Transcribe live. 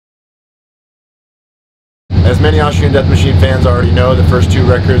As many Austrian Death Machine fans already know, the first 2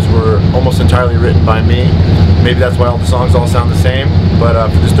 records were almost entirely written by me. Maybe that's why all the songs all sound the same, but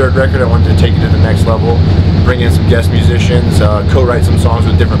for this 3rd record I wanted to take it to the next level, bring in some guest musicians, co-write some songs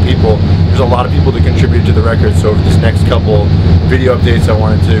with different people. There's a lot of people that contribute to the record, so over this next couple video updates I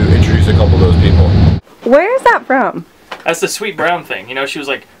wanted to introduce a couple of those people. Where is that from? That's the Sweet Brown thing. You know, she was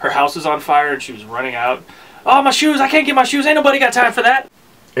like, her house was on fire and she was running out. Oh, my shoes, I can't get my shoes. Ain't nobody got time for that.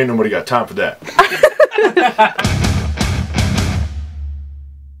 Ain't nobody got time for that.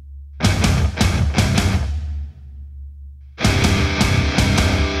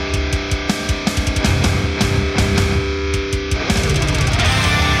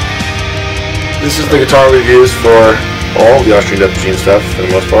 This is the guitar we've used for all of the Austrian Death Machine stuff, for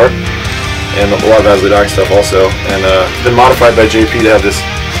the most part, and a lot of As They Die stuff also. And it's been modified by JP to have this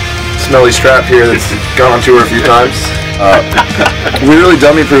smelly strap here that's gone on tour a few times. We really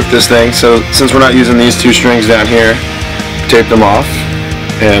dummy-proofed this thing, so since we're not using these 2 strings down here, tape them off.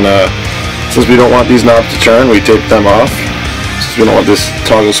 And since we don't want these knobs to turn, we tape them off. Since we don't want this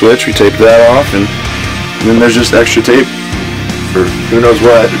toggle switch, we tape that off. And then there's just extra tape for who knows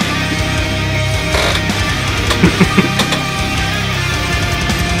what.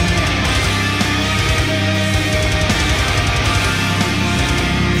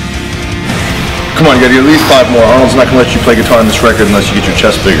 Come on, you gotta get at least 5 more. Arnold's not gonna let you play guitar on this record unless you get your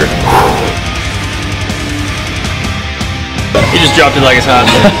chest bigger. He just dropped it like it's hot.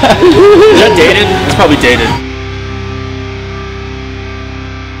 Is that dated? It's probably dated.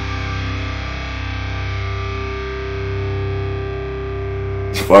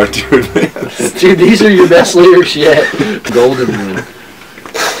 It's far too advanced. Dude, these are your best lyrics yet. Golden one.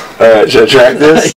 Alright, should I track this?